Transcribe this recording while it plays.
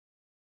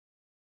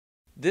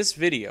This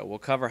video will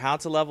cover how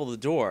to level the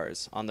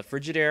doors on the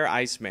Frigidaire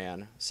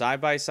Iceman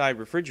side-by-side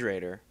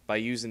refrigerator by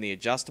using the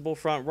adjustable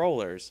front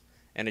rollers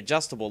and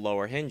adjustable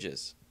lower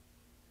hinges.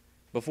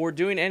 Before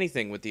doing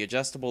anything with the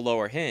adjustable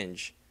lower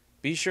hinge,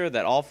 be sure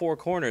that all four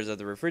corners of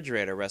the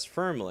refrigerator rest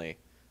firmly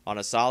on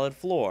a solid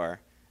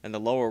floor and the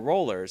lower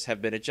rollers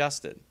have been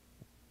adjusted.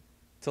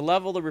 To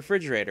level the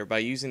refrigerator by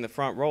using the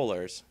front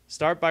rollers,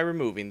 start by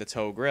removing the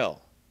toe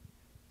grill.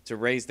 To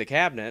raise the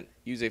cabinet,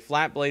 use a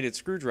flat-bladed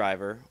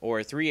screwdriver or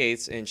a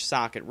 3/8 inch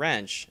socket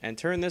wrench and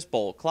turn this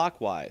bolt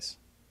clockwise.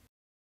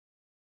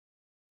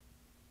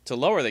 To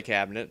lower the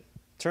cabinet,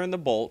 turn the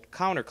bolt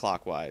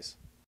counterclockwise.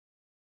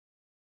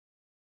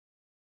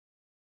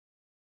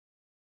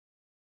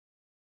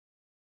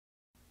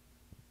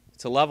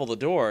 To level the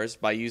doors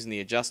by using the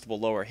adjustable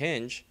lower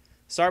hinge,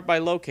 start by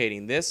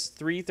locating this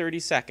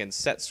 3/32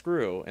 set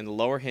screw in the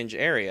lower hinge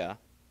area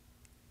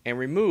and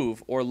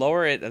remove or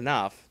lower it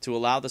enough to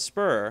allow the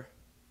spur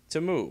to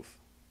move.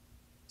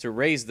 To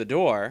raise the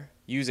door,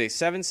 use a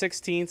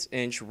 7/16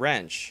 inch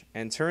wrench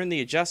and turn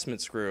the adjustment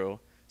screw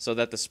so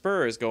that the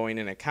spur is going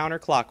in a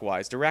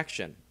counterclockwise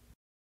direction.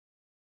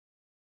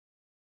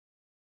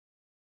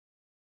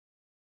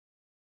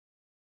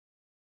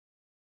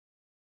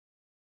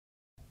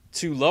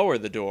 To lower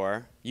the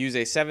door, use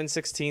a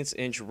 7/16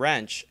 inch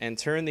wrench and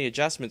turn the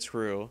adjustment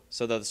screw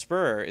so that the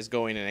spur is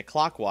going in a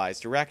clockwise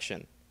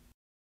direction.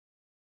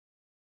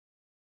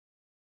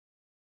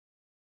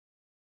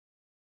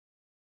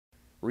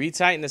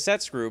 Retighten the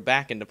set screw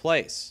back into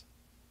place.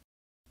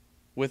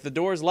 With the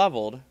doors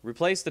leveled,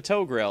 replace the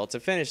toe grill to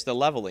finish the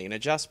leveling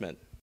adjustment.